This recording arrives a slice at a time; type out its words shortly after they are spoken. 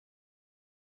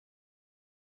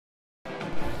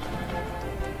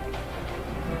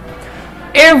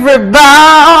Everybody,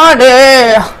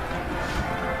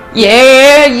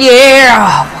 yeah,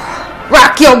 yeah,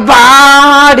 rock your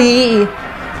body,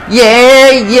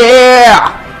 yeah,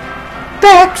 yeah.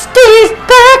 Backstage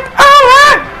back,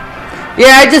 alright.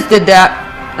 Yeah, I just did that.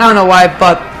 I don't know why,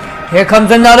 but here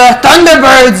comes another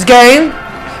Thunderbirds game.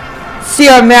 See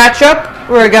our matchup.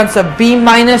 We're against a B-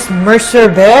 Mercer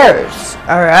Bears.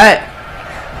 Alright.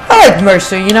 I like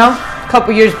Mercer, you know. A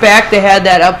couple years back they had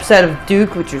that upset of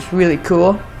Duke, which was really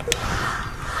cool.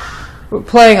 We're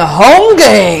playing a home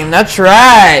game. That's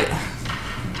right.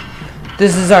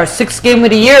 This is our 6th game of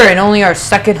the year and only our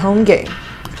 2nd home game.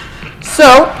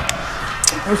 So,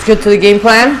 let's get to the game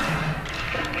plan.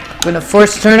 We're going to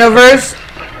force turnovers.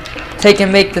 Take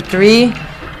and make the 3.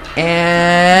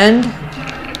 And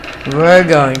we're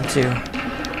going to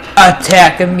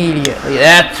attack immediately.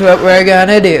 That's what we're going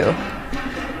to do.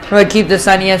 I'm going to keep this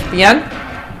on ESPN.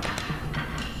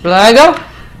 There I go.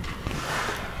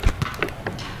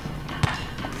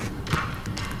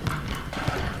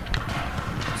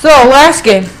 So, last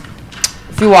game,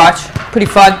 if you watch, pretty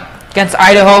fun, against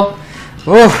Idaho.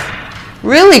 Oof,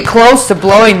 really close to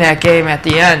blowing that game at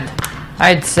the end,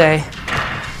 I'd say.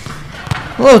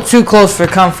 A little too close for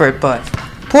comfort, but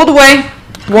pulled away.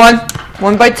 Won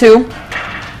by 2.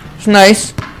 It's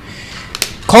nice.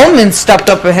 Coleman stepped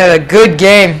up and had a good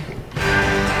game.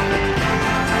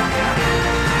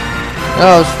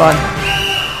 That was fun.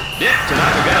 Yeah, tonight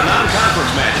we got a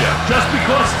non-conference matchup. Just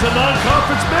because it's a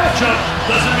non-conference matchup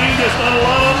doesn't mean there's not a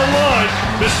lot on the line.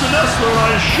 Mr. Nessler,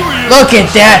 I assure you. Look at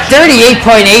that,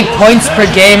 38.8 points per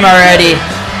game already.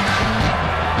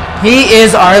 He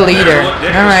is our leader.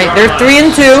 All right, they're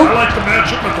 3-2. I like the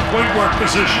matchup at the point guard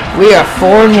position. We are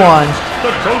 4-1.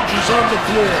 The coach is on the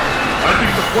floor. I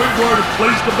think the point guard who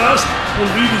plays the best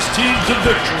will lead his team to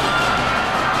victory.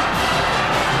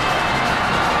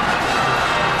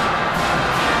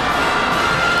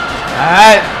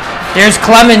 Alright, there's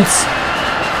Clements.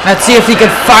 Let's see if he could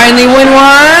finally win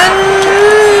one.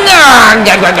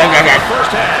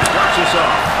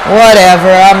 Whatever,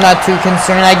 I'm not too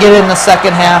concerned. I get it in the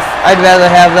 2nd half. I'd rather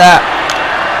have that.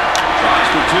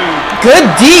 Good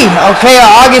D. Okay,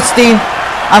 Augustine.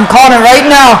 I'm calling it right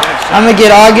now. I'm going to get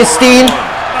Augustine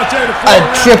a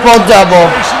triple-double.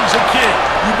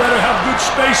 You better have good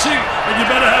spacing, and you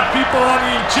better have people on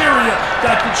the interior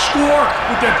that can score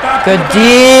with their back. Good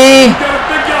D.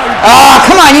 Oh,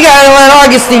 come on. You got to let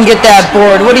Augustine get that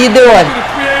board. What are you doing?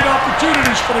 Create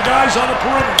opportunities for the guys on the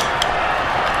perimeter.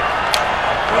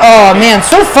 Oh, man.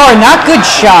 So far, not good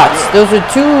shots. Those are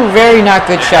 2 very not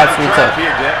good shots we took. Hey,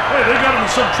 they got him in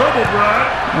some trouble, Brad.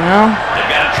 You know? They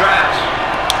got him trapped.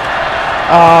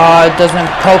 Oh, it doesn't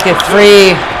poke it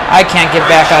free. I can't get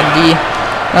back on D.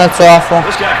 That's awful.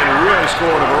 This guy can really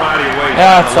score in a variety of ways.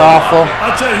 That's awful.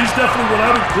 I'll tell you, he's definitely what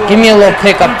I would call. Give me a little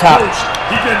pick up top.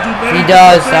 He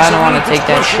does. I don't want to take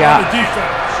that shot.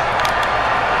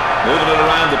 Moving it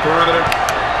around the perimeter.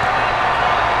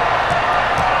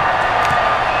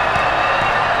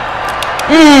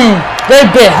 They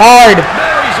bit hard.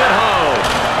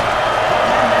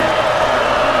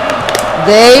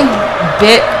 They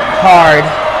bit hard.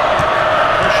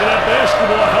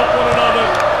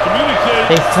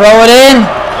 They throw it in.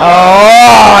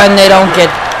 Oh, and they don't get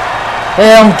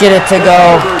it to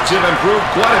go.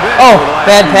 Oh,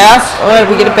 bad pass. All right,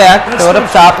 we get it back. Throw it up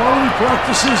top.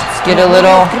 Let's get a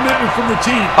little.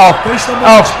 Oh,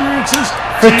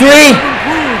 for 3.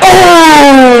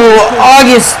 Oh,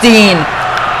 Augustine.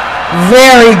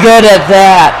 Very good at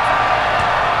that.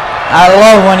 I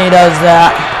love when he does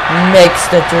that. Makes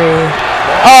the 3.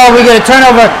 Oh, we get a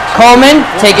turnover. Coleman,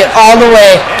 take it all the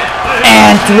way.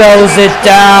 And throws it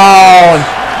down.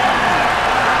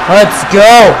 Let's go.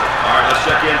 All right, let's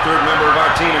check in third member of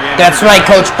our team again. That's right,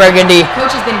 Coach Burgundy.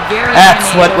 Coach has been very That's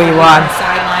what we want. on the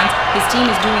sidelines. His team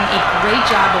is doing a great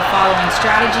job of following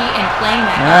strategy and playing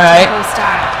that tempo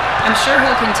style. I'm sure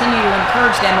he'll continue to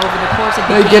encourage them over the course of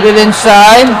the game. Get it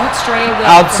inside. Don't stray away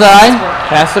outside. From his work.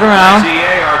 Pass it around.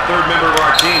 NCAA, our third member of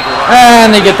our team. And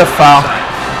they get the foul.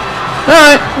 All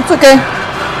right, it's okay.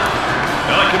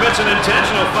 Well, he commits an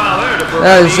intentional foul there.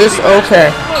 That is just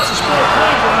okay. That's a smart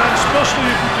play, Brian,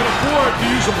 especially if you can afford to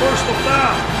use a versatile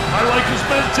foul. I like his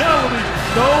mentality.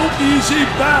 No easy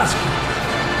basket.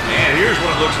 And here's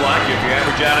what it looks like if you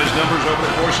average out his numbers over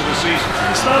the course of the season.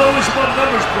 It's not always about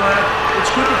numbers, Brad.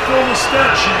 It's good to fill the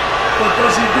stat sheet, but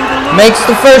does he do the little? Makes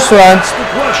the first one. That's the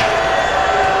question.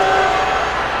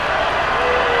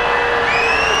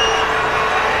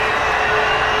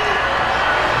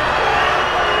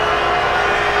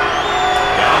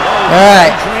 All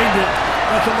right.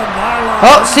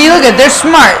 Oh, see, look at, they're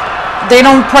smart. they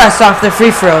don't press off the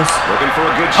free throws. Looking for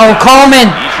a good Oh, shot. Coleman.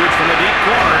 He shoots from the deep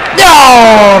corner.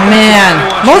 Oh, man.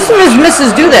 Most of his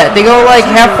misses do that. They go like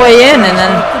halfway in and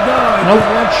then... Nope.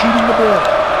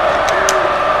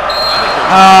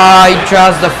 He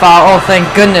draws the foul. Oh, thank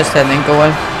goodness that didn't go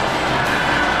in. Well,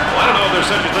 I don't know if there's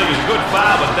such a thing as a good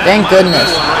foul, but that Thank might have been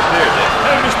goodness. one right there, Dick.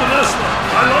 Hey, Mr. Nessler,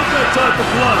 I love that type of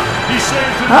play. He's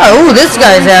saying to Oh, ooh, this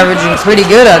guy's averaging pretty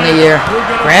good on the year.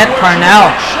 Grant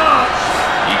Parnell.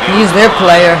 He's their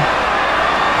player.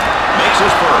 Makes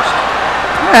his first.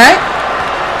 All right.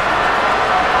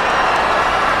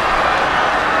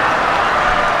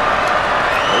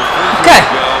 Okay.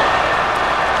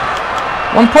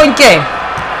 1-point game.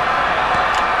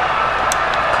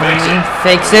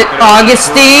 Fakes it.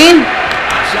 Augustine.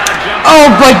 Oh,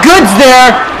 but Good's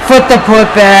there. Foot the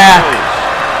putback.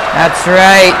 That's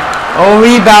right. Oh,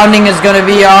 rebounding is going to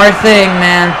be our thing,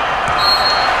 man.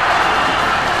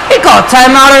 They called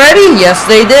timeout already? Yes,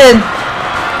 they did.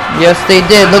 Yes, they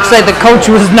did. Looks like the coach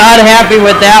was not happy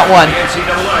with that one.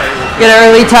 Get an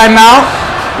early timeout.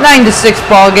 9-6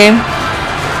 ball game.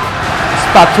 It's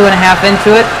about 2.5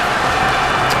 into it.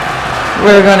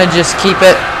 We're going to just keep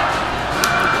it.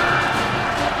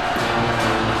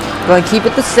 Going to keep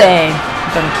it the same.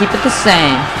 Going to keep it the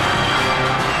same.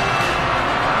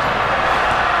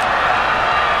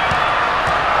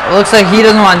 It looks like he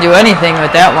doesn't want to do anything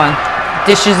with that one.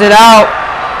 Dishes it out.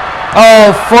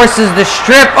 Oh, forces the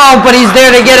strip. Oh, but he's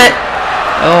there to get it.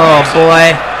 Oh,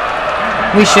 boy.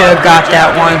 We should have got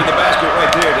that one.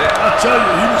 I'll tell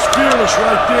you, he was fearless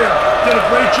right there. Did a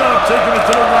great job taking it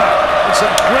to the rack. It's a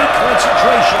great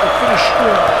concentration to finish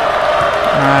scoring.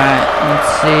 Alright, let's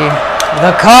see.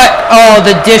 The cut. Oh,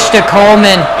 the dish to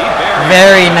Coleman.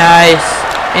 Very nice.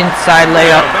 Inside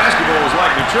layup.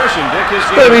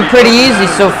 It's going to be pretty easy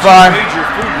so far.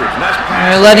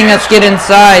 They're letting us get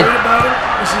inside.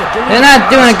 They're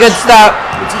not doing a good stop.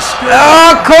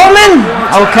 Oh, Coleman.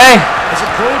 Okay. As a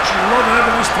coach, you love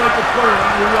having this type of player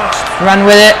on your roster. Run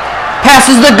with it.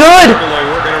 Passes the good.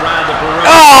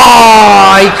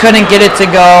 Oh, he couldn't get it to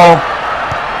go.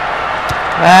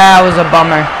 That was a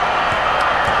bummer.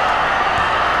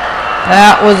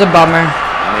 That was a bummer.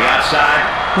 On the outside.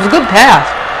 It was a good pass.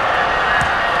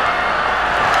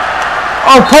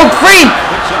 Oh, poke free.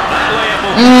 Picks up that layup.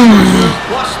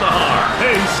 Plus the harm.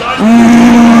 Hey, side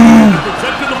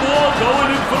protecting the ball,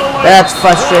 going in for the layup. That's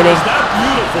frustrating. Is that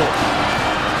beautiful?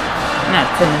 I'm gonna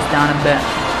turn this down a bit.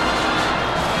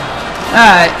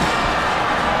 Alright.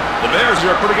 The Bears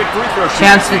are a pretty good free throw shooting.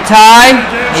 Chance to tie.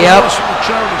 Yep.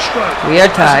 We are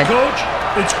As tied. a coach,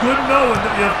 it's good knowing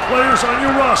that you have players on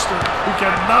your roster who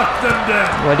can knock them down.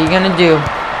 What are you gonna do?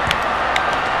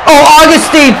 Oh,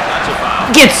 Augustine That's a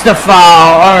foul. gets the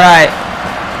foul. Alright.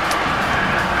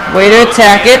 Way to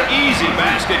attack it. Easy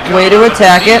basket. Way to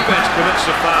attack it. Defense commits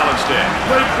the foul instead.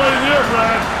 Great play there,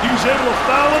 Brad. He was able to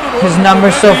foul him in order His to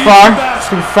numbers so prevent the far easy basket.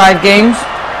 through 5 games.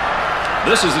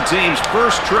 This is the team's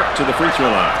first trip to the free throw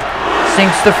line.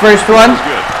 Sinks the first one. That's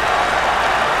good.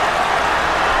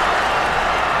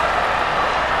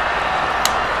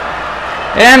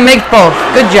 And make both.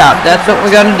 Good job. That's what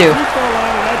we're gonna do. Free throw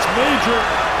line, and that's major.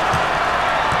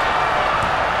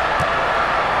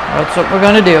 That's what we're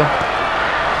gonna do.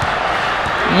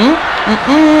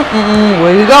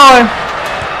 Where you going?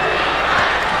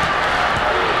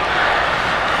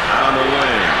 Out on the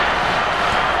wing.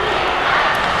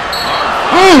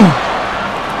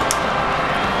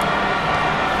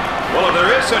 Well, if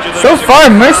there is such a thing So as a far,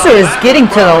 good Mercer foul, is that getting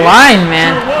to the line,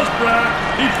 man. Sure was, Brad.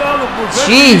 He found him for a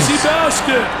Jeez. easy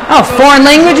basket. Oh, foreign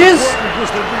languages?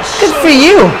 Good for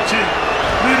you.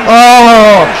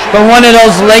 Oh, but one of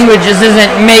those languages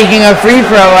isn't making a free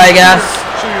throw, I guess.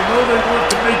 So you know they want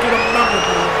to make it a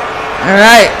memorable.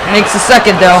 Alright, makes the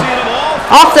second though.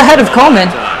 Off the head of Coleman.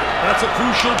 That's a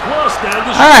crucial plus down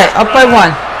the Alright, stretch, up by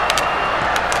Brad. 1.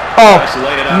 Oh,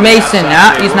 Mason,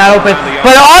 he's not open.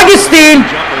 But Augustine!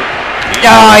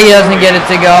 Oh, he doesn't get it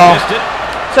to go.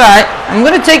 It's alright. I'm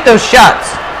going to take those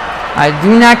shots. I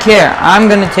do not care. I'm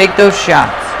going to take those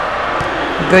shots.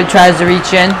 Good tries to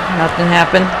reach in. Nothing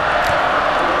happened.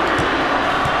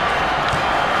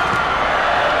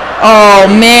 Oh,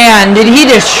 man. Did he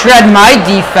just shred my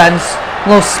defense?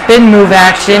 Little spin move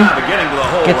action.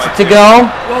 Gets it to go.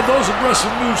 Well, those aggressive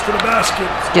moves to the basket.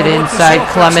 Let's get are what this inside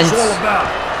offense Clemens. is all about.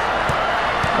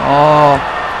 On Oh.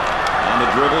 the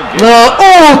dribble.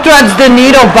 Threads the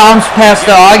needle. Bounce past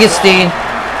to Augustine.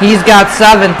 He's got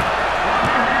 7.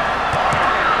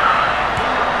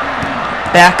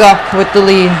 Back up with the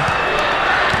lead.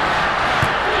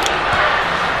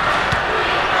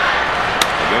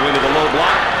 Go into the low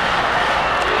block.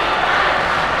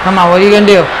 Come on, what are you going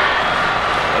to do?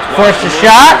 Let's Force the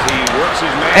shot.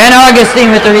 And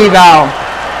Augustine with the rebound.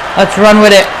 Let's run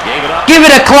with it. Give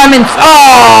it a Clemens.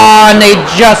 Oh, and they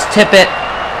just tip it.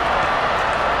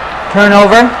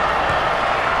 Turnover.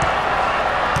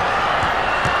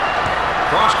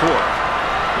 Cross court.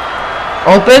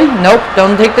 Open. Nope,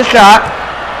 don't take the shot.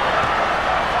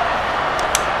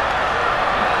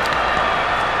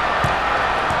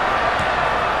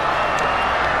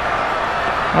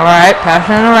 Alright,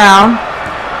 passing it around.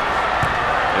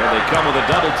 There they come with a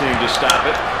double team to stop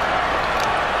it.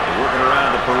 They're working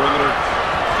around the perimeter.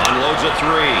 Unloads a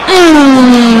three.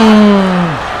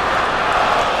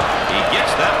 He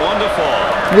gets that one to fall.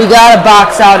 We gotta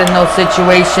box out in those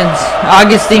situations.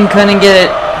 Augustine couldn't get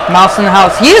it. Mouse in the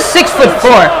house. He is 6'4".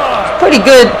 Pretty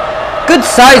good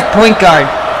sized point guard.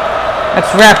 Let's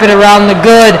wrap it around the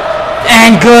good.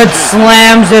 And good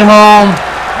slams it home.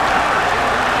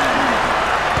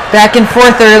 Back and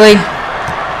forth early.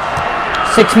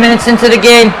 6 minutes into the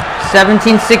game.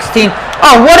 17-16.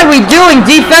 Oh, what are we doing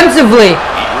defensively?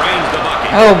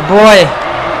 Oh, boy.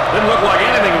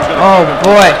 Oh,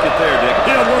 boy.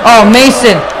 Oh,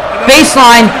 Mason.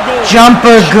 Baseline.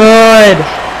 Jumper good.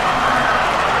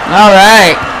 All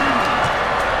right.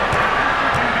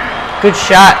 Good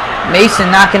shot. Mason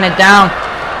knocking it down.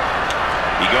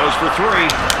 He goes for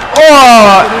three.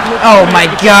 Oh my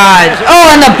God. Oh,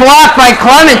 and the block by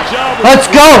Clement. Let's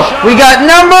go. We got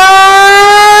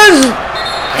numbers.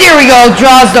 Here we go.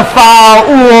 Draws the foul.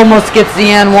 Ooh, almost gets the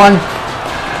N one.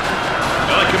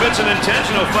 Commits an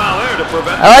intentional foul there to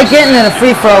prevent. I like getting to the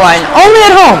free throw line. Only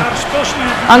at home.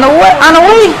 On the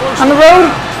road,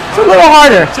 it's a little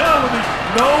harder.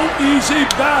 No easy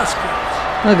baskets.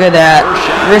 Look at that.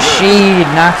 Rashid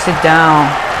knocks it down.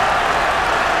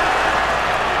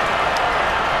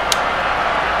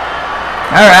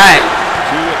 All right.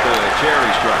 Two at the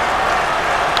cherry stripe.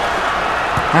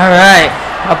 All right.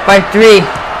 Up by 3.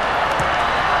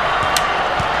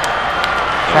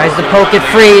 Tries to poke it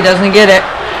free. Doesn't get it.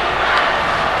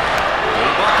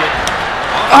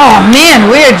 Oh, man.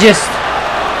 We're just...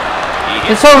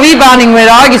 This whole rebounding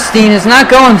with Augustine is not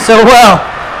going so well.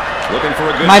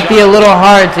 Might be a little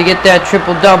hard to get that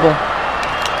triple-double.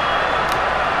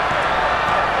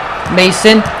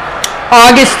 Mason.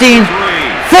 Augustine.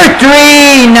 For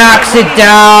 3, knocks it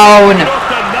down.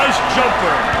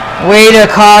 Way to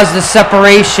cause the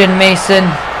separation, Mason.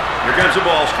 Here comes the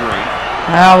ball screen.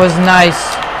 That was nice.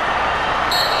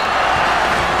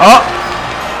 Oh.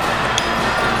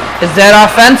 Is that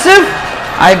offensive?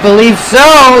 I believe so.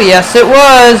 Yes, it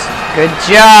was. Good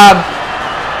job.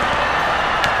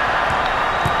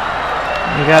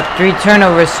 We got 3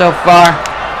 turnovers so far.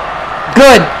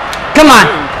 Good. Come on.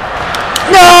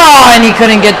 No, and he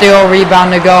couldn't get the old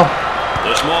rebound to go.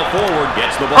 The small forward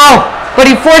gets the ball. Oh, but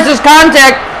he forces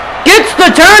contact. Gets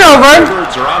the turnover.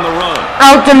 Thunderbirds are on the run.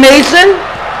 Out to Mason.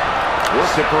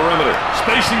 Work the perimeter.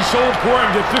 Spacing so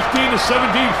important. Get 15 to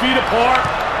 17 feet apart.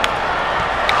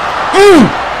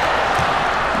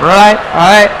 Right,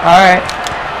 all right.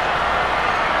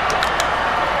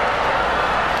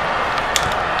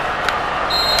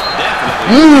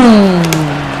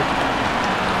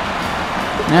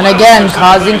 And again,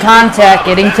 causing contact,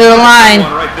 getting to the line.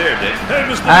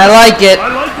 I like it.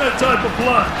 I like that type of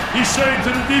play. He's saying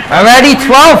to the defense. Already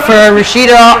 12 for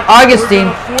Rashida Augustine.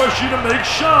 Force you to make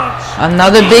shots.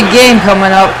 Another big game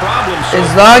coming up. As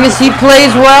long as he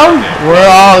plays well, we're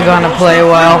all gonna play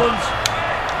well.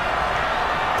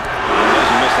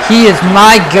 He is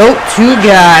my go-to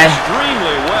guy.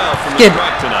 Let's get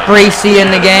Bracey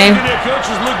in the game.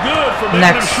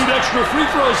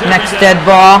 Next dead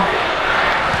ball.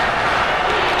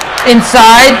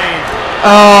 Inside.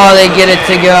 Oh, they get it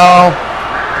to go.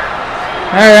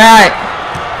 All right.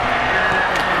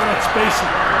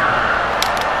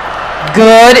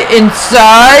 Good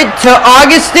inside to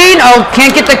Augustine. Oh,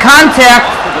 can't get the contact.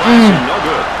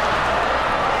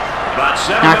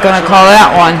 Not going to call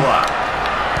that one.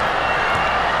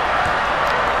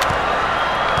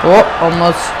 Oh,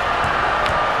 almost.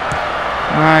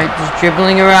 All right, just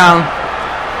dribbling around.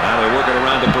 Now they're working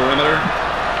around the perimeter.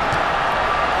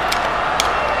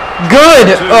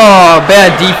 Good. Oh,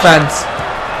 bad defense.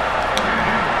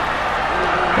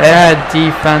 Bad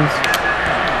defense.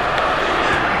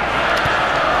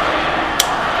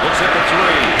 Looks at the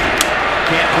 3.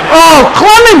 Can't connect. Oh,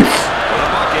 Clemens.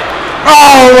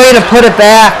 Oh, way to put it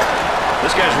back.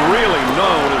 This guy's really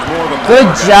known as more of a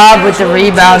Good job with the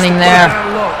rebounding there.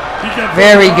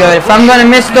 Very good. If I'm going to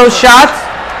miss those shots,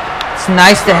 it's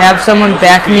nice to have someone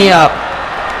back me up.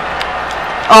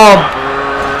 Oh,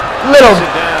 little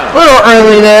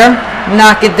early there.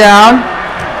 Knock it down.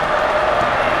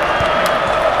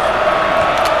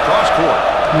 Cross court.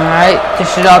 Alright,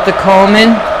 dish it out to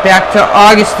Coleman. Back to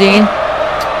Augustine.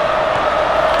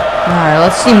 Alright,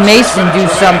 let's see Mason do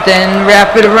something.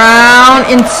 Wrap it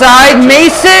around. Inside.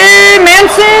 Mason!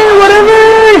 Manson!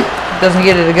 Whatever! Doesn't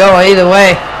get it to go either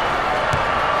way.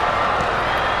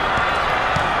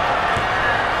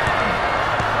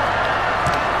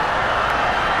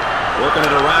 Working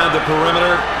it around the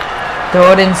perimeter.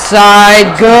 Throw it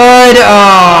inside. Good.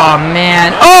 Oh,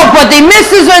 man. Oh, but he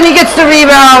misses when he gets the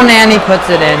rebound, and he puts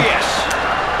it in.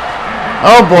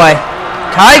 Oh, boy.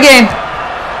 Tie game.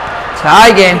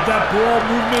 Tie game. Get that ball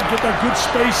movement. Get that good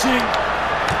spacing.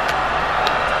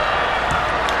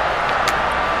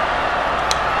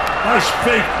 Nice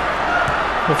fake.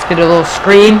 Let's get a little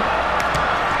screen.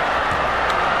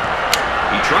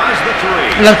 He tries the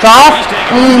three. Left off.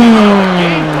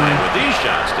 Game plan with these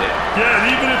shots, Dick. Yeah,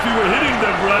 and even if you were hitting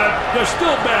them, Brad, they're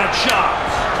still bad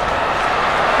shots.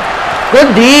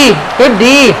 Good D. Good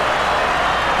D.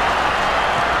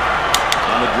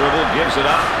 On the dribble, gives it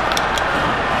up.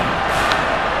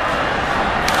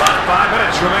 About 5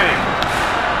 minutes remaining.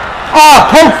 Oh,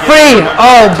 poke free.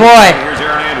 Oh, boy. Here's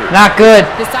Aaron Andrews. Not good.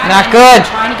 Not good.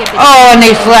 Oh, and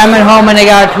they slam it home, and they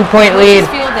got a 2-point lead.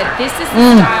 I feel that this is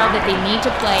the style that they need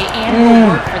to play and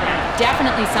will work for them.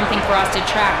 Definitely something for us to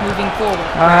track moving forward.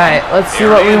 All right, let's see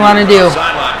what we want to do.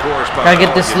 Gotta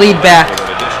get this lead back.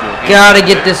 Gotta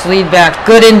get this lead back.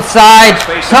 Good inside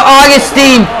to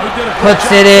Augustine. Puts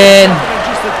it in.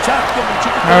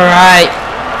 All right.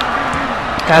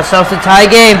 Got ourselves a tie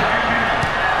game.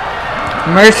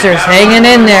 Mercer's hanging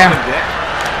in there.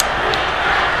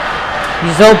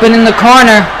 He's open in the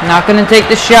corner. Not going to take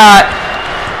the shot.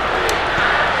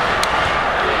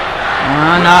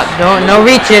 No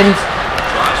reach-ins.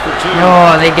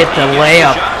 Oh, they get the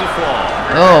layup.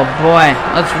 Oh, boy.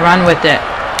 Let's run with it.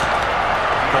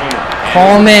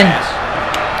 Coleman.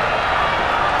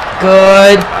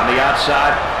 Good. On the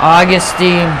outside.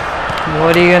 Augustine.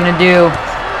 What are you going to do?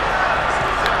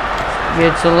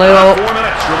 Gets a little...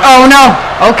 Oh, no.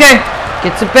 Okay.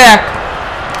 Gets it back.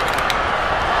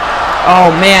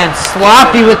 Oh, man.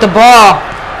 Sloppy with the ball.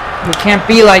 You can't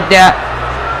be like that.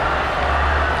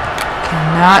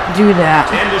 Cannot do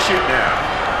that. 10 to shoot now.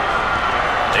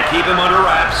 They keep him under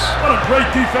wraps. What a great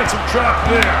defensive trap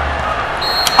there.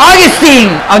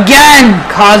 Augustine again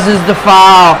causes the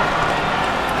foul.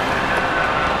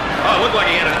 Oh, it looked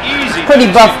like he had an easy. Pretty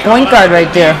buff point guard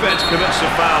right there. Defense commits the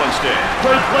foul instead.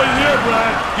 Great play there,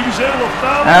 Brad. He was able to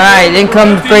foul. All right, in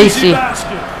comes Bracy. All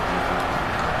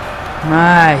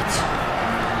right.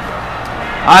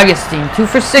 Augustine, 2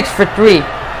 for 6 for 3.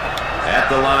 At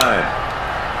the line.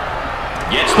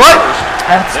 What?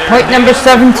 That's point number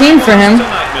 17 for him.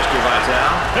 Tonight, Mr.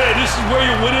 Vitale. Hey, this is where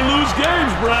you win and lose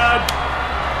games, Brad.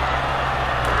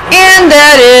 And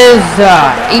that is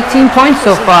 18 points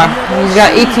so far. He's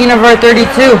got 18 of our 32.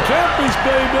 Campus,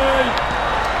 baby.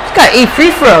 He's got 8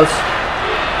 free throws.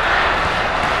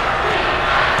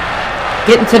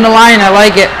 Getting to the line, I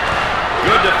like it.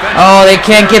 Good defense. Oh, they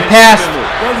can't get past.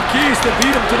 Well, the key is to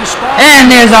beat him to the spot.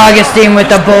 And there's Augustine with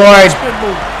the board.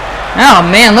 Oh,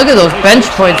 man, look at those bench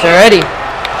points already.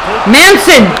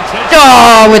 Manson!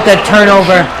 Oh, with the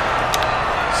turnover.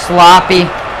 Sloppy.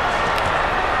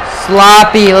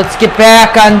 Sloppy. Let's get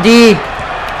back on D.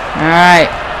 All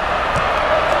right.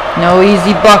 No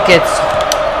easy buckets.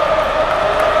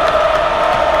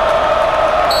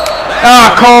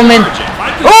 Oh, Coleman.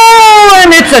 Oh,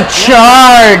 and it's a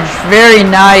charge. Very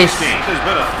nice. There's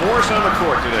been a force on the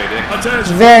court today, Dick.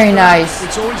 Very nice.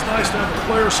 It's always nice to have a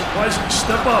player surprisingly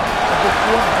step up and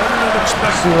perform better than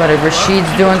expected. See what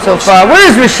Rashid's doing so far.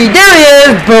 Where's Rashid? There he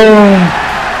is. Boom.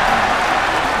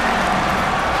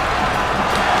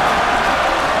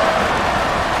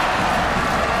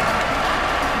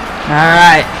 All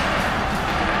right.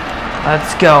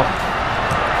 Let's go.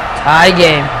 Tie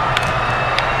game.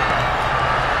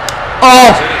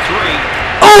 Oh.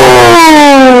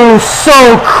 Oh,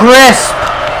 so crisp.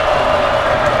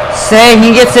 Say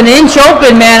he gets an inch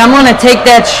open, man. I'm going to take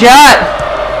that shot.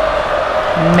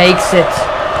 Makes it.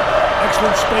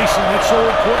 Excellent spacing. That's so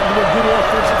important to a good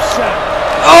offensive set.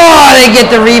 Oh, they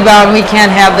get the rebound. We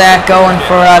can't have that going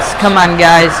for us. Come on,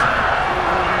 guys.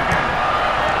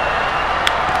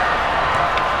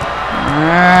 All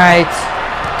right.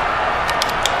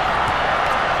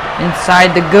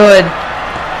 Inside the good.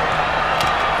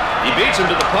 He beats him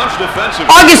to the punch defensive.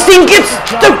 Augustine gets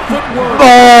the...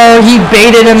 Oh, he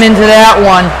baited him into that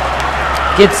one.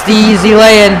 Gets the easy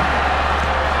lay-in.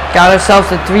 Got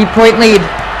ourselves a 3-point lead.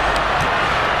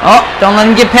 Oh, don't let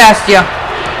him get past you.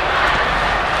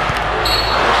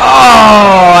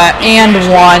 Oh, and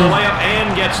one.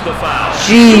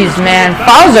 Jeez, man.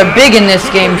 Fouls are big in this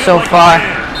game so far.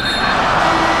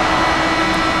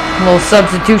 A little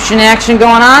substitution action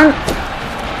going on.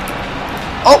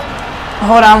 Oh,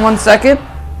 hold on 1 second.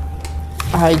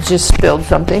 I just spilled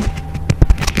something.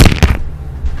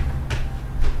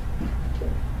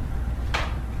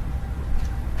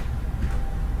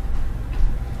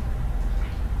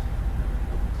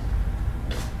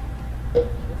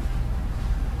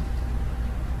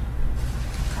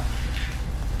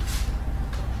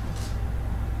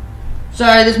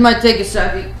 Sorry, this might take a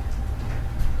second.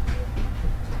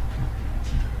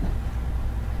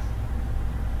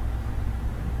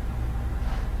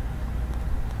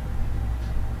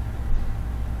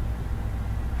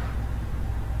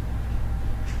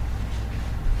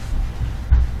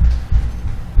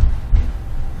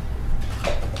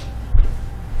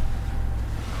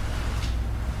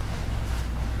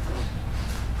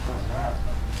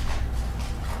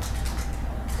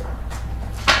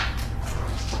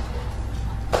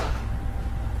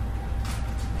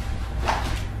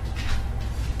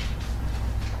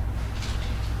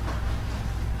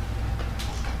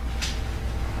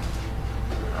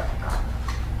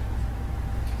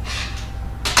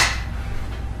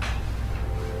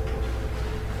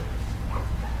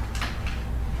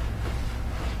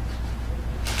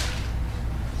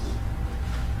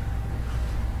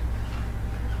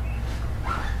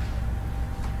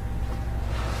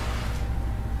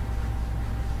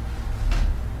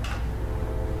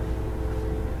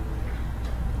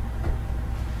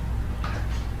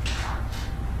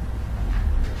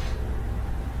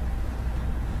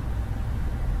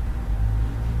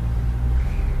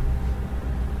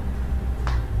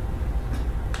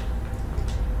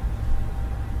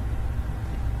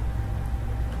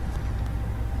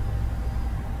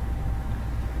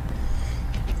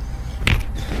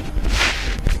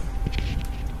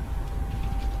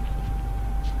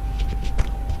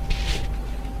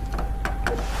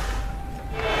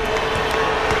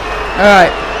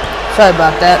 Alright, sorry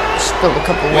about that. Spilled a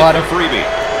cup of water. Freebie.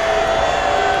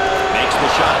 Makes the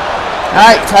shot.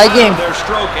 Alright, tie game. Their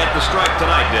stroke at the strike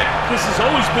tonight, Dick. This has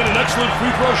always been an excellent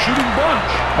free throw shooting bunch.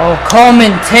 Oh,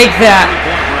 Coleman, take that.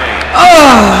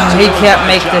 Oh, he can't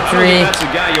make the three. That's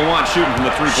the guy you want shooting from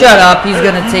the three-point. Shut up, he's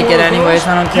gonna take it anyways.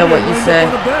 I don't care what you say.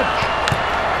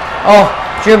 Oh,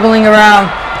 dribbling around.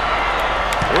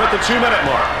 We're at the 2-minute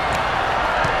mark.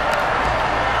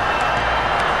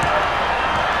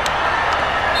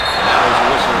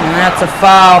 And that's a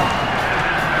foul.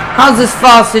 How's this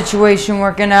foul situation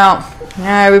working out?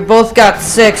 Alright, we both got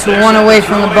 6. We're 1 away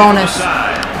from the bonus.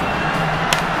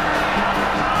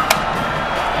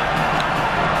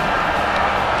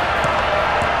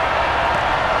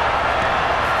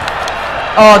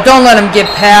 Oh, don't let him get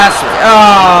past.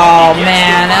 Oh,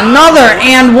 man. Another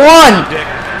and one.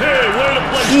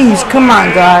 Jeez, come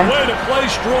on, guy. Way to play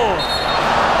strong.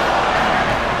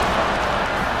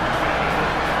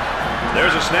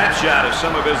 There's a snapshot of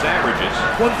some of his averages.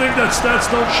 One thing that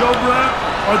stats don't show, Brad,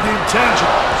 are the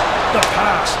intangibles. The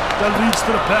pass that leads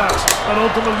to the pass that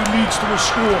ultimately leads to a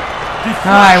score.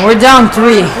 All right, we're down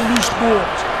 3. Loose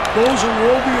balls. Those are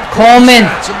all the Coleman.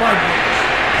 stats in my book.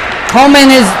 Coleman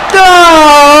is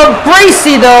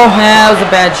Bracey though. That was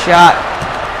a bad shot.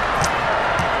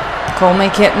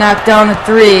 Coleman can't knock down a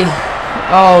 3.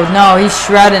 Oh no, he's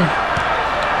shredding.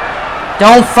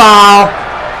 Don't foul.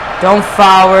 Don't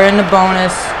foul. We're in the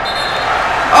bonus.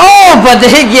 Oh, but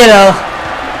they get a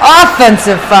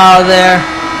offensive foul there.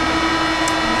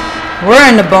 We're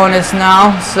in the bonus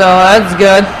now, so that's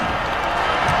good.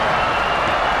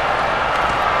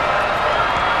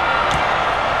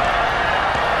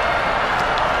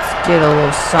 Get a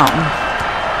little something.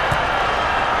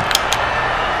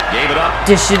 Gave it up.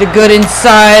 Dish it a good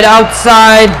inside,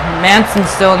 outside.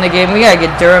 Manson's still in the game. We gotta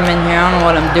get Durham in here. I don't know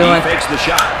what I'm doing. He fakes the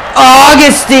shot.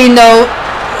 Augustine though.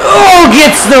 Oh,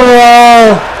 gets the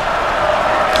roll.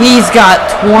 He's got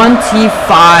 25.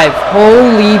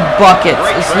 Holy buckets.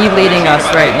 Is he leading us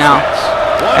right now?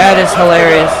 That is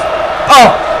hilarious.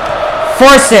 Oh,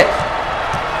 force it.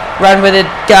 Run with it,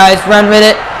 guys. Run with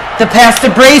it. The pass to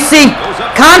Bracey.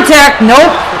 Contact.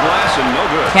 Nope.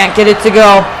 Can't get it to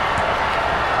go.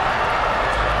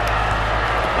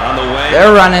 On the way.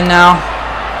 They're running now.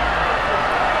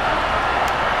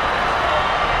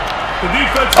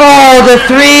 Oh, the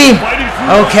 3.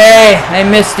 Okay. They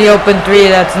missed the open 3.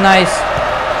 That's nice.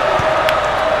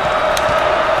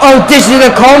 Oh, dish it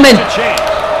to Coleman.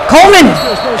 Coleman.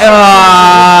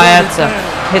 That's a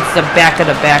hits the back of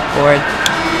the backboard.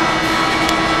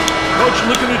 Coach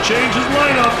looking to change his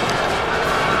lineup.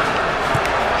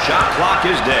 Shot clock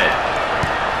is dead.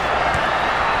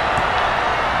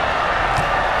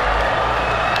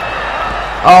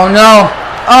 Oh no.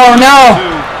 Oh no.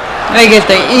 They get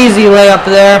the easy layup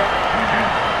there.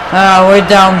 We're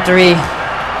down 3.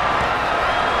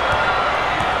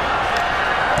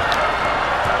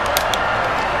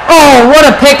 Oh, what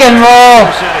a pick and roll.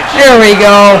 There we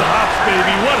go.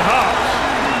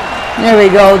 There we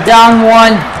go. Down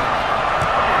 1.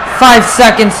 5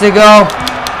 seconds to go.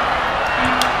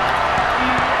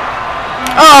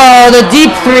 Oh, the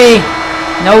deep 3.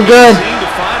 No good.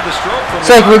 Looks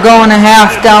like we're going to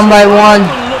half, down by 1. At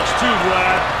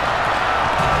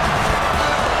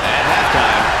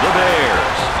halftime, the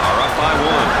Bears are up by 1.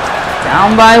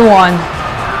 Down by 1.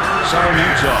 Southern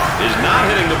Utah is not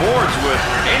hitting the boards with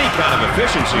any kind of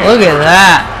efficiency. Look at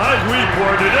that. I agree,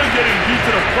 partner. They're getting beat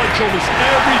to the punch almost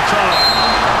every time.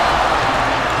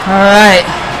 All right.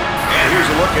 And here's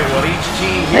a look at what each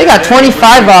team. They got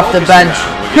 25 off the bench.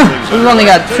 We've only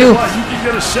got 2. You can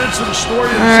get a sense of the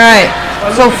story. All right.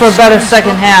 So for a better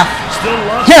second half.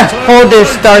 Yeah, hold their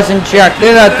stars in check.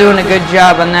 They're not doing a good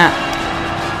job on that.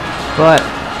 But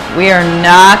we are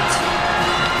not.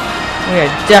 We are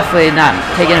definitely not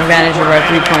taking advantage of our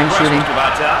 3-point shooting.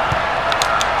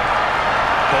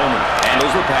 Coleman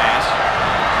handles the pass.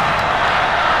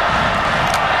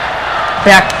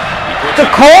 Back to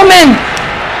Coleman.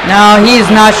 No, he's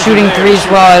not shooting 3s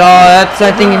well at all.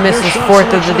 I think he missed his 4th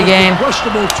of the game.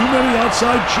 Too many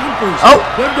outside jumpers. Oh.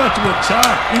 They've got to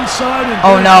attack inside and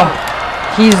Oh no.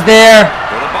 He's there.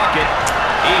 For the bucket.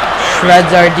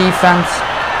 Shreds our defense.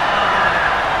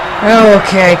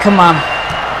 Okay, come on.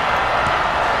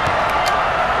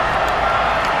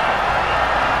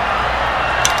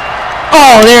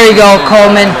 Oh, there you go,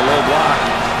 Coleman.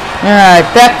 Alright,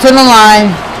 back to the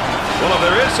line. Well, if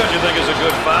there is such a thing as a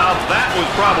good foul, that was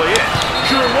probably it.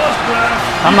 Sure was, Brad.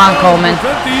 Come on, Coleman.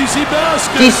 The easy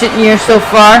basket. Decent year so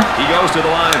far. He goes to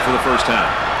the line for the first time.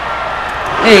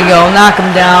 There you go, knock him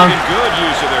down. Good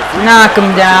use of their free Knock throw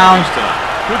him down.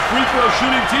 Good free throw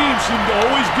shooting teams seem to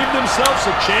always give themselves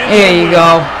a chance. There you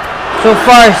go. So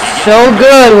far, so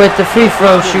good with the free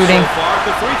throw shooting. So far at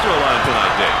the free throw line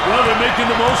tonight, Dick. Well, they're making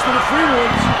the most of the free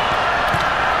ones.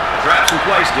 Traps and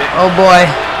placed it. Oh boy.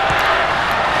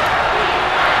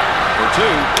 For 2.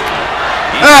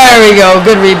 There we go.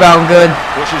 Good rebound. Good.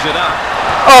 Pushes it up.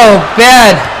 Oh,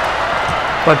 bad.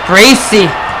 But Bracy.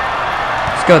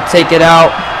 Let's go take it out.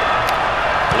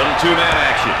 A little 2-man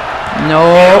action. No.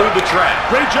 The trap.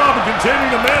 Great job of containing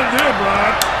the man there,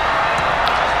 Brad.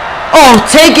 Oh,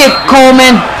 take it,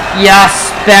 Coleman.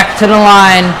 Yes. Back to the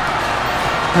line.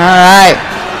 All right.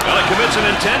 Well, it commits an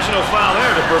intentional foul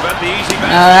there to prevent the easy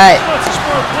basket. All right. That's a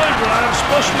smart play, Brad,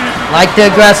 especially if you Like the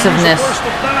aggressiveness.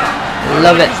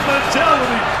 Love it.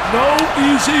 No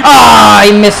easy. Ah,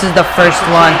 he misses the first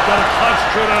one.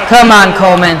 Come on,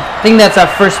 Coleman. I think that's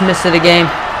our first miss of the game.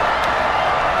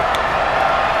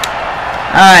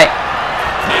 All right.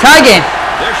 Tie game.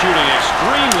 They're shooting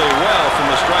extremely well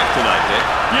from the stripe tonight, Dick.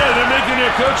 Yeah, they're making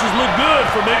their coaches look good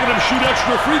for making them shoot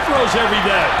extra free throws every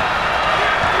day.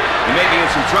 He may be in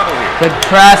some trouble here. Good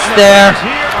press there.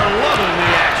 Here are loving the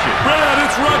action. Brad,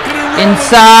 it's rocking and rolling.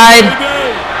 Inside.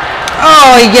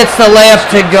 Oh, he gets the layup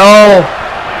to go.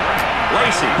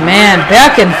 Man,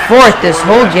 back and forth this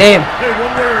whole game. Hey,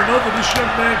 one way or another, this young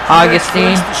man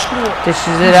Augustine to score.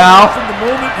 dishes it out. From the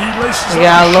moment he laces We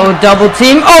got a low double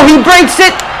team. Oh, he breaks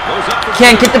it.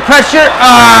 Can't get the pressure.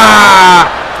 Ah.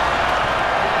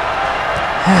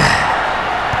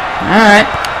 All right.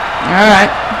 All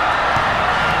right.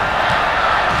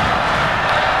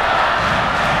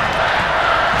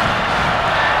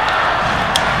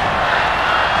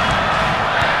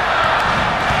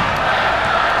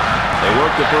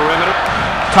 The perimeter.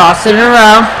 Toss it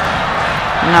around.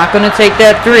 I'm not going to take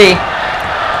that 3.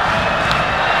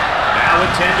 Now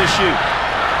with 10 to shoot.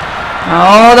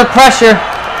 Oh, the pressure.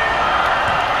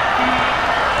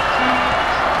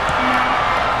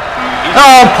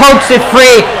 Oh, pokes it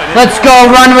free. Let's go.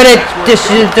 Run with it.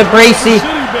 Dishes to Bracy.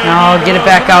 No, get it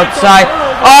back outside.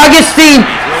 Augustine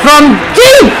from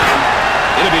deep.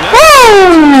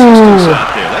 Woo!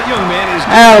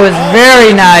 That was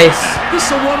very nice.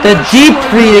 The deep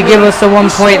 3 to give us a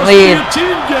 1-point lead.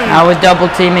 Now we're double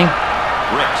teaming.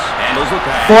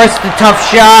 Force the tough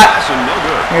shot.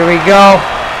 Here we go.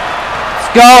 Let's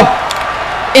go.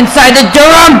 Inside the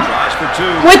Durham.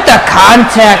 With the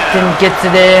contact and gets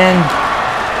it in.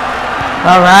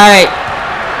 All right.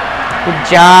 Good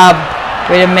job.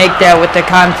 Way to make that with the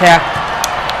contact.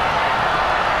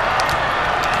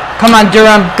 Come on,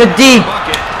 Durham. Good D.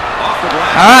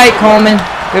 All right, Coleman.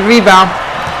 Good rebound.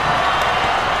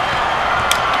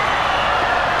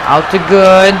 Out to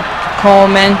Good.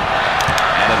 Coleman.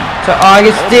 To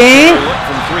Augustine.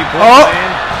 Oh.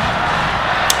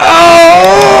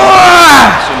 Oh.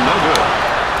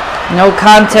 No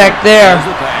contact there. Here's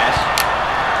the pass.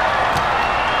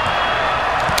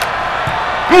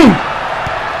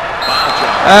 Foul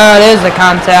shot. There's the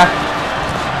contact.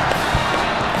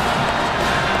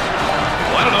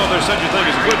 Well, I don't know if there's such a thing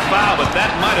as a good foul, but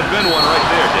that might have been one right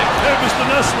there, Dick. Hey, Mr.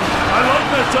 Nessler, I like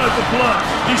that type of block.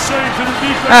 He's saying to the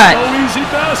defense, All right. no easy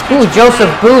baskets. Ooh, Joseph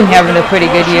Boone having a pretty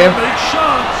good year. Make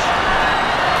shots.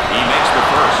 He makes the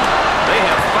first. They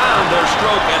have found their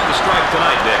stroke at the stripe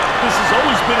tonight, Dick. This has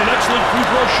always been an excellent free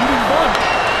throw shooting bunch.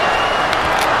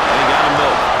 They got him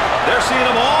though. They're seeing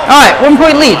them all. All right, 1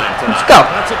 point lead. Let's go.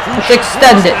 That's a Let's crucial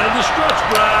extend it. down the stretch,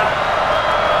 Brad.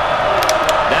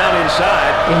 Down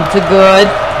inside. Into good.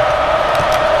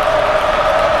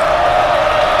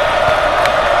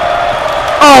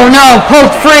 Oh no,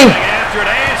 poke free. After it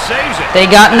and saves it. They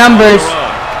got numbers.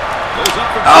 Goes up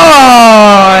for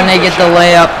Oh, and they get the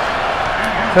layup.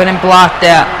 Couldn't block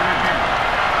that.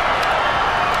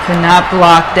 Could not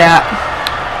block that.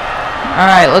 All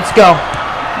right, let's go.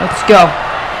 Let's go.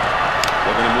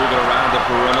 They're going to move it around the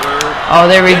perimeter. Oh,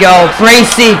 there we go.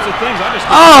 Bracy.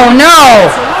 Oh no.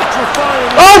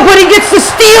 Oh, but he gets the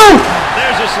steal.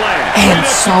 There's a slam. And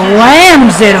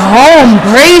slams it home.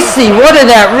 Bracy, what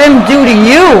did that rim do to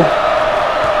you?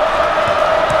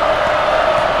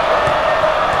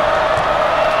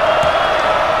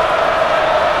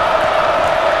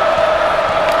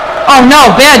 Oh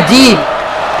no, bad D.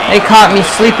 They caught me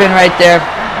sleeping right there.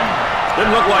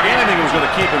 Didn't look like anything was going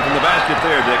to keep him from the basket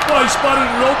there, Dick. Well, he spotted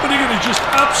an opening and he just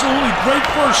absolutely great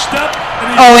first step.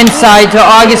 And Oh, inside to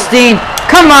Augustine.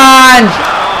 Come on.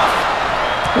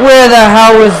 Where the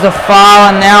hell was the foul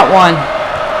on that one?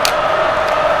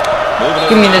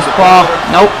 Give me this ball.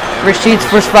 Nope. Rashid's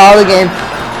first foul of the game.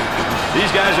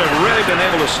 These guys have really been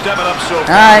able to step it up so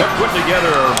far. All right. They're putting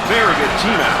together a very good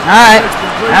team out. All right.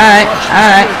 All right. All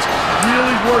right.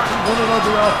 Really working one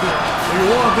another out there. They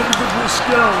all have individual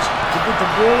skills to put the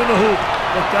ball in the hoop,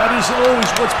 but that isn't always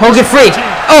what's Hold it best for free. the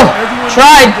team. Oh, Everyone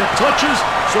tried. needs to get touches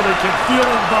so they can feel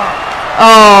and bond.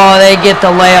 Oh, they get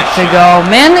the layup to go.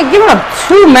 Man, they're giving up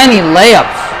too many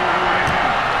layups.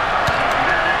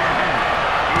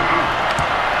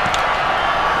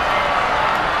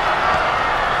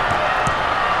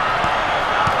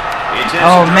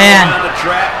 Oh, man. Around the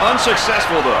trap.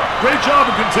 Unsuccessful, though. Great job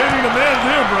of containing the man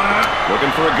there, Brian.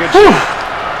 Looking for a good Whew. shot.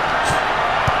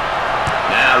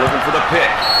 Now looking for the pick.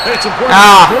 Hey, it's important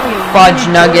Ah, for Dribbler to fudge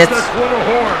really nuggets. close that corner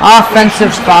hard.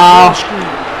 Offensive Using that foul. ball screen.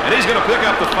 And he's going to pick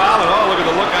up the foul, and oh, look at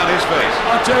the look on his face.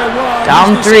 I'll tell you what, Down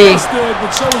he's three. disgusted,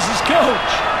 but so is his coach.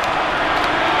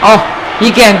 Oh,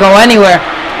 he can't go anywhere.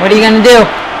 What are you gonna do?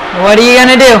 What are you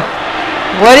gonna do?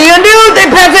 What are you gonna do? They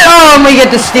pass it. Oh, and we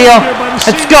get the steal.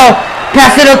 Let's go.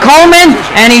 Pass it to Coleman,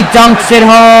 and he dunks it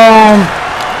home.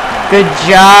 Good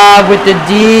job with the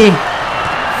D.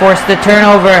 Force the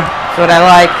turnover. That's what I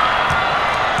like.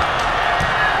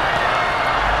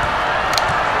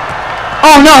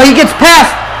 Oh no, he gets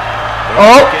past.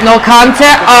 Oh, no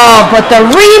contact. Oh, but the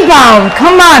rebound.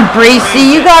 Come on, Bracy.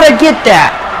 You gotta get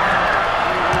that.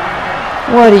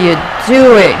 What are you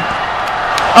doing?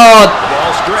 Oh,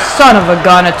 Ball stripped. son of a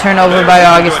gun. A turnover by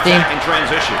Augustine. In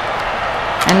transition.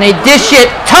 And they dish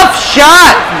it. Tough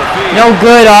shot. No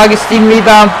good. Augustine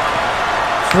rebound.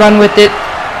 Let's run with it.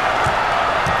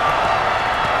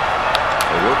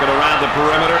 They're working around the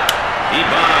perimeter. He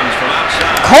bombs from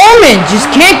outside. Coleman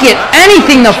just can't get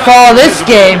anything to fall this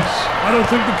game. I don't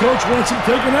think the coach wants him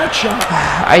taking that shot.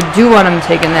 I do want him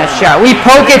taking that shot. We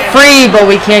poke it free, but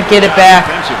we can't get it back.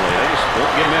 Defensively, they just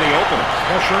don't get many openings.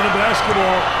 Pressure on the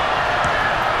basketball.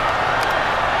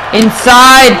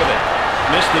 Inside.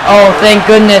 Missed the Oh, jumper. thank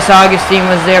goodness Augustine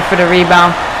was there for the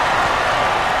rebound.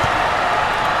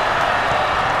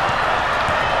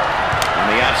 On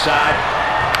the outside.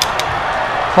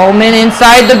 Coleman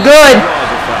inside the good.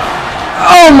 Draws a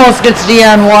foul. Almost gets the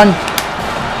N1.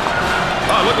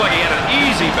 Oh, it looked like he had an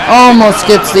easy basket. Almost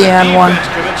gets the But N1.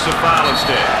 defense commits the foul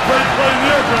instead. Great play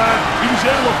there, Brad. He was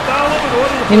able to foul him in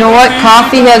order to You know what?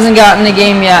 Coffee hasn't gotten the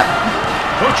game yet.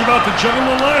 Coach about to juggle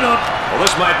the lineup. Well,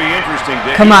 this might be interesting,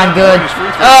 Dick. Come on, good.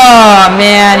 Oh,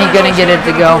 man, he's going to get it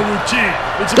to go.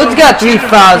 Good's got 3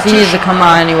 fouls. He needs to come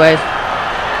on anyways.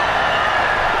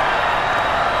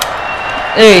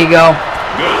 There you go.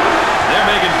 Good. They're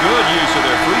making good use of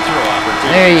their free throw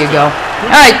opportunities. There you go.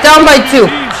 All right, down by 2.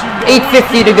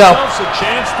 8:50 to go. A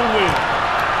chance to win.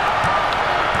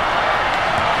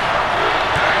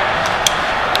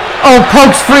 Oh,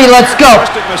 pokes free. Let's go.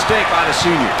 Drastic mistake by the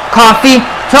senior. Coffee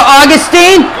to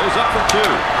Augustine. Goes up for 2.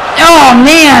 Oh,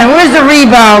 man. Where's the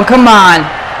rebound? Come on.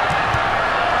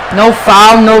 No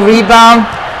foul, no rebound.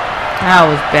 That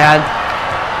was bad.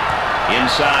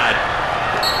 Inside.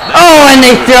 Oh, and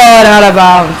they throw it out of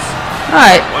bounds. All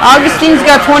right, Augustine's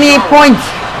got 28 points.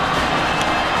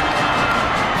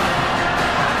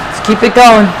 Let's keep it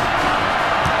going.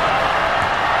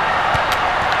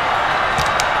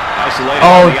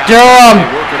 Oh, Durham.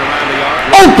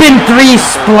 Open three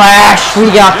splash.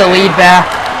 We got the lead back.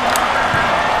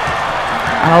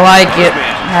 I like it.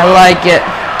 I like it.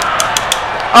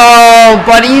 Oh,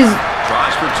 but he's...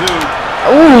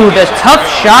 Ooh, the tough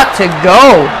shot to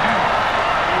go.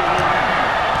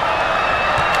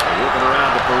 Working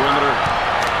around the perimeter.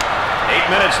 8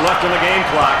 minutes left in the game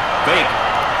clock. Fake.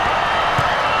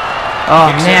 Oh,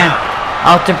 man.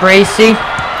 Out to Bracey.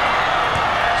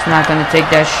 He's not going to take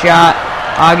that shot.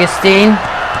 Augustine.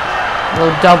 A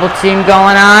little double team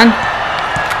going on.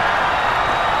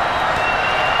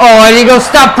 Oh, there you go.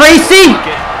 Stop Bracey.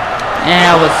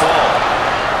 Yeah,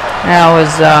 that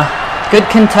was good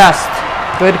contest.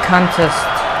 Good contest.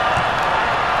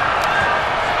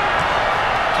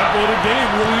 Tempo of the game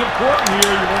really important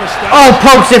here. You want to stop. Oh,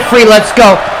 pokes it free. Let's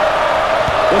go.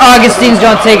 Augustine's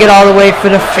going to take it all the way for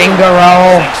the finger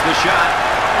roll. Takes the shot.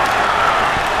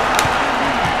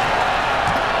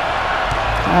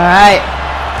 All right.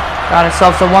 Got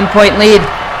ourselves a 1-point lead.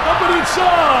 Up and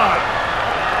inside.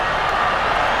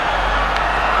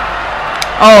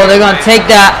 Oh, they're going to take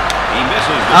that. He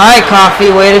misses. All right,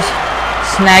 Coffee. Way to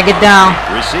snag it down.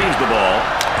 Receives the ball.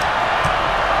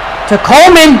 To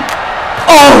Coleman.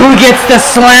 Oh, who gets the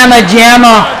slammer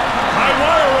jammer? High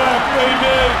wire rack,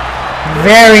 baby.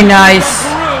 Very nice.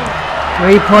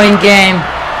 3-point game.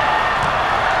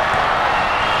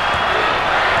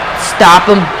 Stop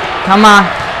him. Come on.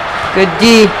 Good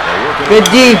D. Good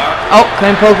D. Oh,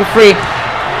 couldn't poke it free.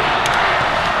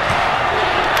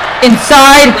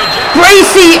 Inside.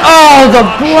 Bracey. Oh, the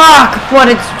block. But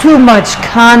it's too much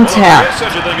contact.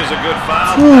 Such a thing as a good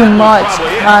foul. Too much Sure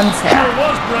contact.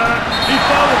 was, Brad. He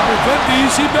fouled to prevent the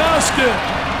easy basket.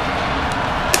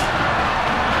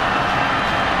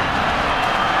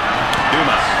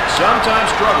 Dumas sometimes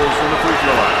struggles from the free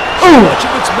throw line. Ooh. Much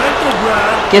of it's mental,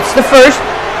 Brad. Gets the first.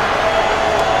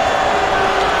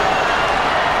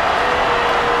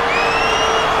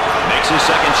 Makes his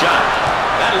second shot.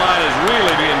 That line is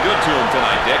really being good to him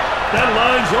tonight, Dick. That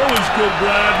line's always good,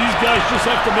 Brad. These guys just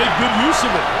have to make good use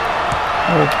of it.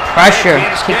 Oh, pressure.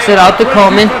 Kicks it out to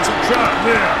Coleman. Defensive trap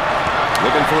there.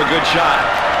 Looking for a good shot.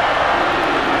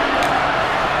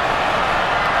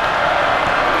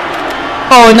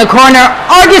 Oh, in the corner.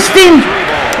 Augustine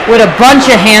with a bunch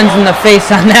of hands in the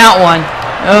face on that one.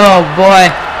 Oh, boy.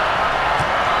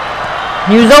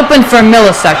 He was open for a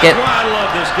millisecond. That's why I love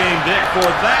this game, Dick, for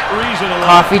that reason alone.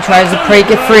 Coffee tries to break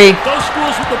it free. Those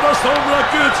schools with the best home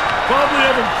records probably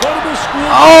have incredible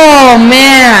schools. Oh,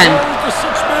 man.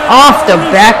 Off the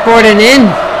backboard and in.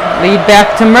 Lead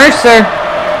back to Mercer.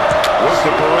 Works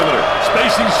the perimeter.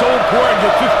 Spacing so important.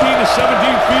 Get 15 to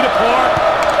 17 feet apart.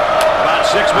 About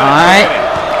 6 minutes. All right. remaining.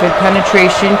 Good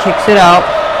penetration. Kicks it out.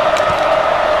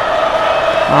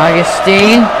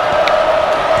 Augustine.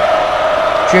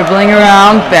 Dribbling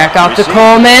around. Back out to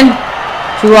Coleman.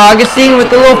 To Augustine with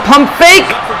the little pump fake.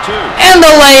 Up for two. And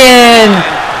the lay-in.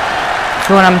 That's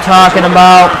what I'm talking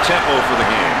about. Tempo for the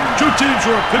game. Two teams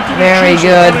are picking Very and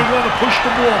choosing good. when they want to push the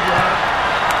ball, Brad.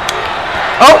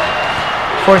 Oh.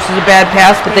 Forces a bad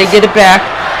pass, but they get it back.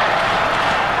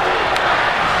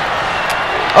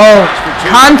 Oh.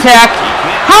 Contact.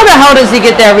 How the hell does he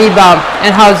get that rebound?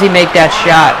 And how does he make that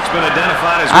shot? It's been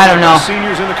identified as I one don't of know. the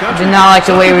seniors in the I country. do not like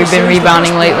the way we've been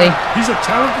rebounding lately. He's a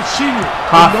talented senior.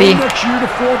 Coffee. He'll know next year to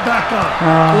fall back on.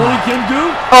 All he can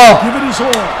do, Oh. give it his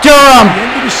all. Durham. At the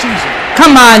end of the season.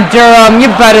 Come on, Durham.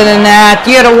 You're better than that.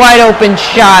 You had a wide open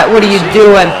shot. What are you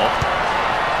doing?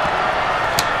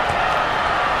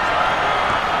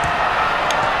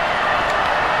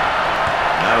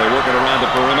 Now they're working around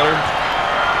the perimeter.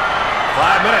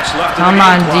 5 minutes left in Come the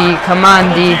on, game D. clock. Come on,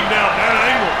 D. Double team now, bad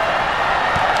angle.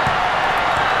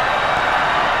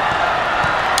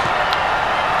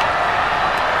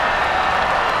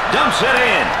 Dumps it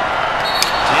in.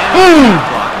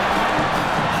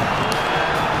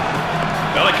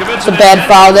 It's a bad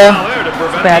foul there.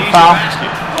 Bad foul.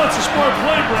 Well, it's a smart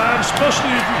play, Brad, especially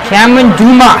if you can Cameron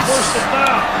Dumas. force the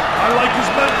foul. I like his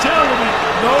mentality.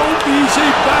 No easy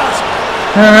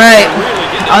basket. All right.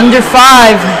 Under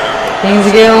 5. Things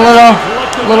are getting a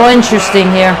little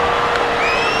interesting here.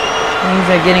 Things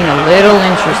are getting a little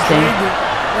interesting.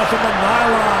 Nothing but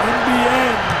nylon in the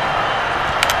end.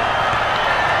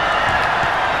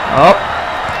 Oh.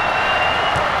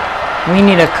 We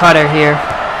need a cutter here.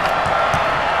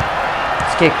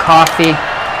 Let's get Coffee.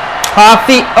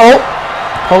 Coffee. Oh.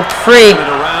 Poked free.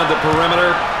 Around the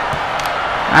perimeter.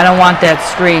 I don't want that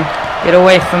screen. Get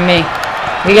away from me.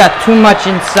 We got too much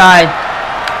inside.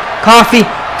 Coffee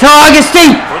to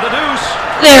Augustine. For the deuce.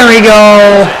 There we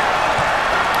go.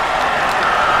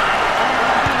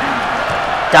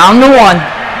 Down to 1.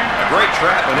 A great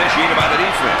trap initiated by the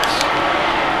defense.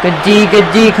 Good D, good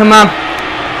D. Come on.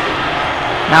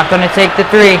 Not going to take the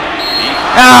 3.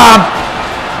 Ah!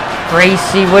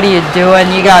 Bracy, what are you doing?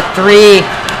 You got 3.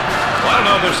 Well, I don't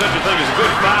know if there's such a thing as a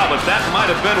good foul, but that might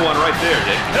have been one right there,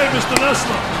 Dick. Hey, Mr.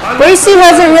 Nessler. Bracy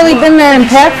hasn't really been that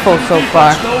impactful so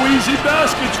far. No easy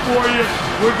baskets for you.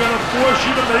 We're going to force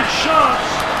you to make shots.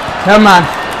 Come on.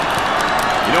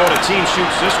 You know, when a team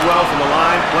shoots this well from the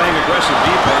line, playing aggressive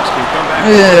defense can come back.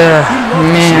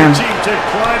 Man. To see a team take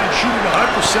pride in shooting a high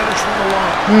percentage from the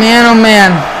line. Man, oh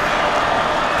man.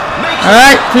 All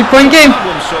right, 3-point game.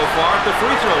 Problem so far at the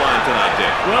free throw line tonight,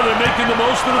 Dick. Well, they're making the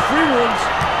most of the free ones.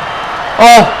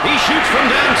 Oh. He shoots from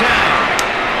downtown.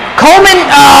 Coleman,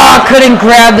 couldn't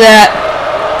grab that.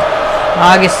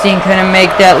 Augustine couldn't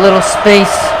make that little space.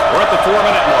 We're at the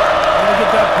 4-minute mark. Gotta get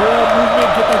that ball movement,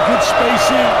 get that good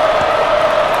spacing.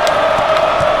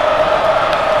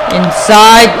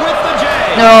 Inside. With the J.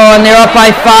 No, and they're up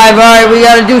by 5. All right, we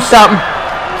got to do something.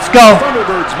 Let's go.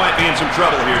 Thunderbirds might be in some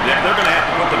trouble here, Dick. They're going to have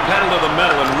to put the pedal to the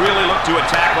metal and really look to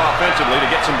attack offensively to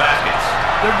get some baskets.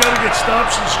 They're going to get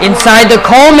stops and scores. Inside to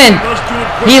Coleman.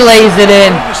 He lays it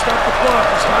in. To stop the clock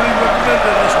is highly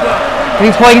recommended as well.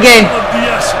 3-point game. Of the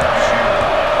essence.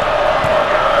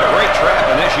 A great trap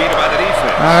initiated by the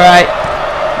defense. All right.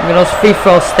 Look at those free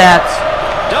throw stats.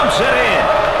 Dumps it in.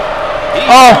 He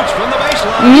Oh. shoots from the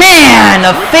baseline. Man,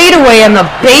 a fadeaway on the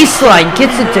baseline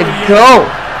gets it to go.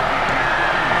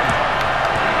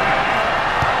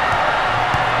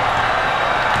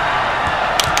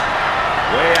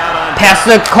 Way out on Pass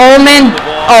to Coleman.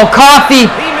 Oh,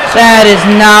 Coffee. That is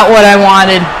not what I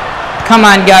wanted. Come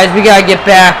on, guys. We got to get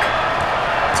back.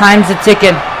 Time's a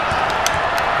ticking.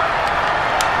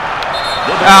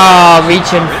 Oh,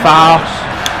 reaching foul.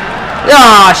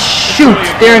 Oh, shoot.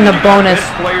 They're in the bonus.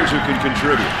 Players who can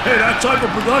contribute. Hey, that type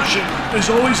of production is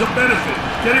always a benefit.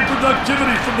 Getting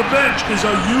productivity from the bench is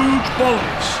a huge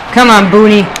bonus. Come on,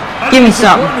 Booney. Give me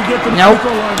something. Nope.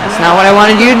 That's not what I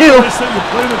wanted you to do. That you're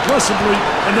playing aggressively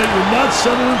and that you're not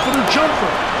settling for the jumper.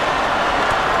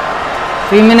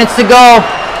 3 minutes to go.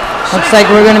 Looks like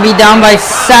we're going to be down by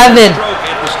 7.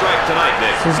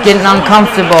 This is getting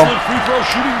uncomfortable. Free throw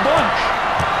shooting bunch.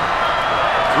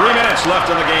 3 minutes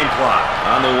left on the game clock.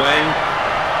 On the wing.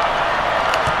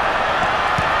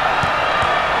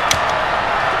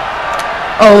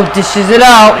 Oh, dishes it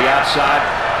out. The outside.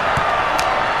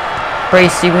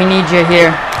 Bracy, we need you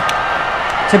here.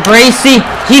 To Bracy.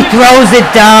 He throws it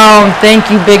down.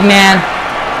 Thank you, big man.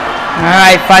 All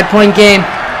right, 5-point game.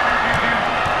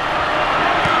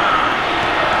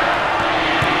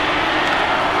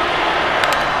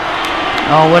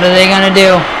 Oh, what are they going to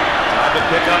do? Time to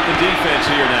pick up the defense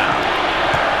here now.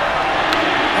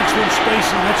 Excellent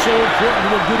spacing. That's so important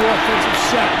to a good offensive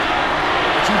set.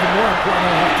 It's even more important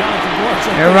to have talented guards.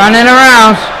 They're running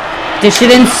around. Dish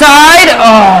it inside.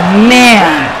 Oh,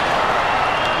 man.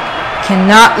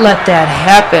 Cannot let that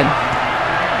happen.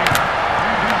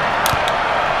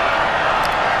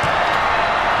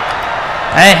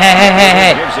 Hey, hey, hey, hey,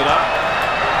 hey. Gives it up.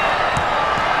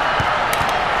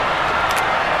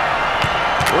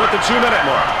 We're at the 2-minute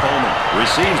mark. Coleman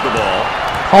receives the ball.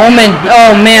 Coleman.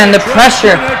 Oh, man, the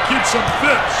pressure. That kid some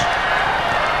fits.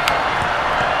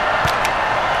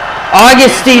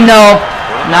 Augustine, though.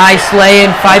 Nice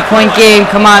lay-in. 5-point game.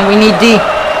 Come on, we need D.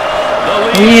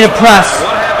 We need a press.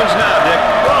 What happens now, Dick?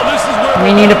 Well, this is where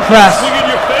We need a press. swing in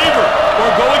your favor or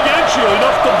go against you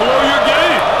enough to blow your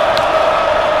game.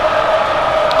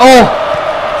 Oh,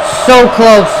 so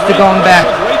close to going back.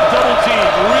 Great double team,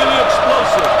 really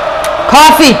explosive.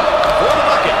 Coffee. For the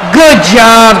bucket. Good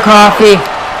job, Coffee.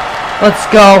 Let's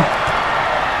go.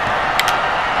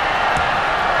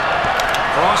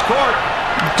 Cross court.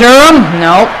 Durham.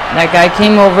 Nope. That guy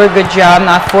came over. Good job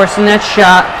not forcing that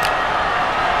shot.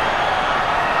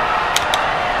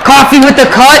 Coffee with the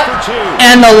cut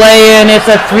and the lay-in. It's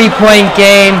a 3-point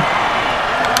game.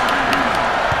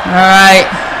 All right.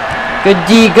 Good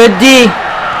D. Good D.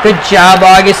 Good job,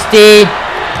 Augustine.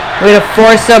 Way to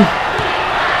force him.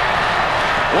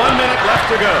 1 minute left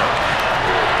to go.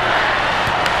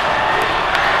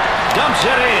 Dumps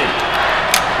it in.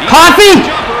 Coffee.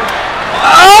 Jumper.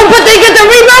 Oh, but they get the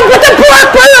rebound. But the block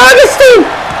by Augustine.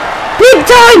 Big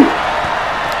time.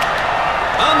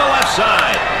 On the left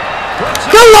side.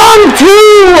 The long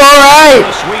two. All right.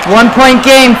 1-point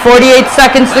game. 48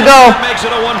 seconds to go. That makes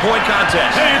it a 1-point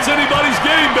contest. Hey, it's anybody's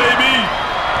game, baby.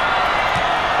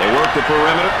 They work the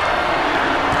perimeter.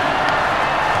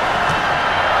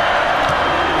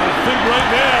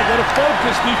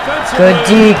 focus defensively. Good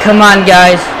D. Come on,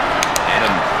 guys. And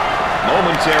a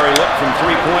momentary look from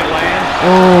three-point land.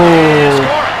 Ooh.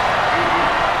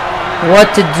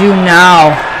 What to do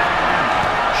now?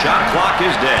 Shot clock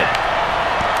is dead.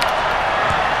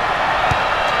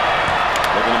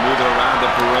 They're going to move it around the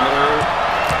perimeter.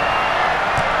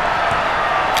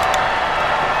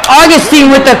 Augustine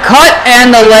with the cut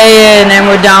and the lay-in, and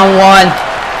we're down 1.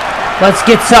 Let's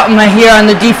get something here on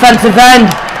the defensive end.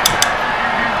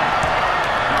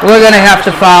 We're going to have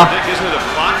to foul.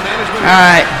 All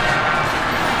right.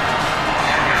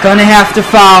 Going to have to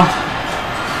foul.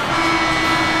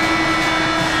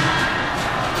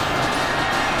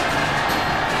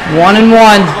 One and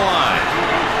one.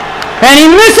 And he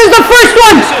misses the first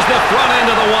one. This is the front end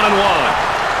of the 1-and-1.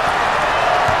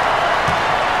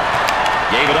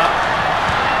 Gave it up.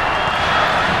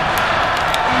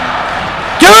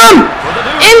 Durham!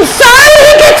 Inside!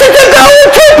 He gets it to go!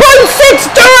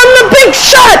 2.6! Durham, the big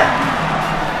shot!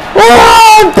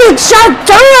 Oh, big shot,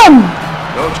 Durham!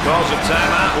 Coach calls a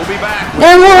timeout. We'll be back.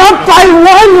 And we're up by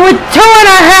 1 with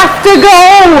 2.5 to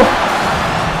go!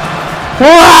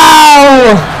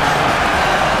 Wow!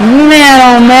 Man,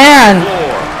 oh man!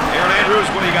 Aaron Andrews,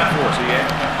 what do you got for us,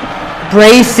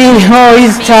 Bracey, oh,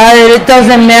 he's tired. It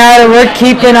doesn't matter. We're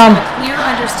keeping him. A clear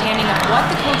understanding of what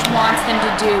the coach wants them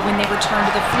to do when they return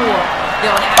to the floor.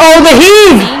 Oh, the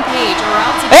heave!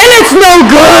 And it's no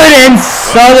good, and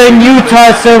Southern Utah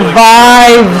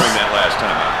survives.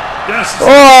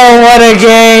 Oh, what a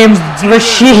game.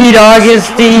 Rashid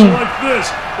Augustine.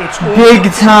 Big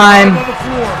time.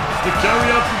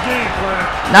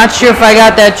 Not sure if I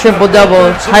got that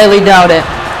triple-double. Highly doubt it.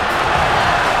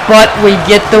 But we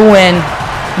get the win.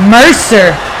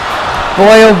 Mercer.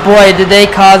 Boy, oh boy, did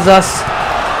they cause us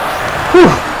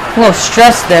a little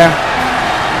stress there.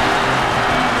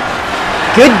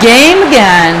 Good game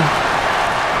again.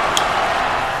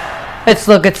 Let's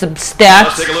look at some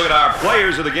stats. Let's take a look at our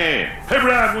players of the game. Hey,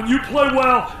 Brad, when you play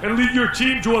well and lead your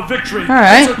team to a victory,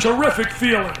 right. It's a terrific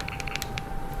feeling.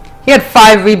 He had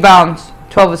 5 rebounds,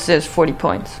 12 assists, 40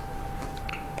 points.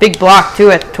 Big block,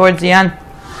 too, towards the end.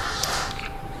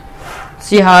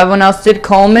 See how everyone else did.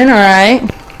 Coleman, all right.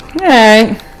 All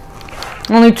right.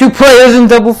 Only 2 players in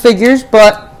double figures,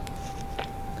 but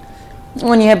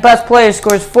when your best player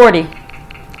scores 40,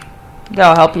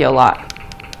 that'll help you a lot.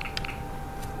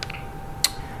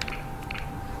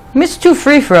 Missed 2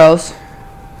 free throws.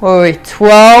 What were we?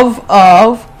 12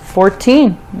 of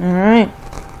 14. All right.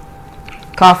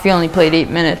 Coffee only played 8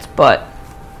 minutes, but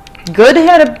Good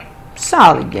had a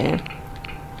solid game.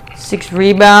 6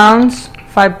 rebounds,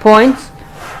 5 points.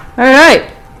 All right.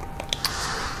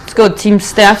 Let's go team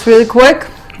stats really quick.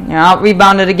 Yeah,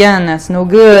 out-rebounded again. That's no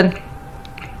good.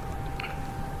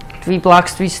 3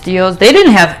 blocks, 3 steals. They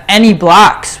didn't have any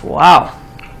blocks. Wow.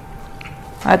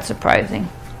 That's surprising.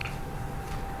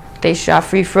 They shot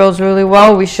free throws really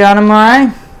well. We shot them all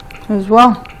right as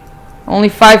well. Only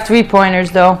 5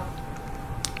 3-pointers, though.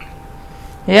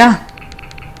 Yeah.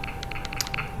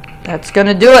 That's going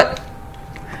to do it.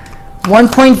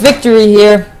 1-point victory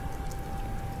here.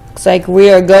 Looks like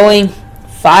we are going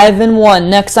 5-1.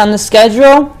 Next on the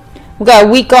schedule, we got a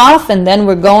week off, and then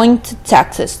we're going to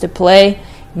Texas to play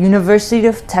University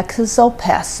of Texas El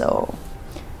Paso.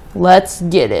 Let's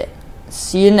get it.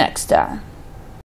 See you next time.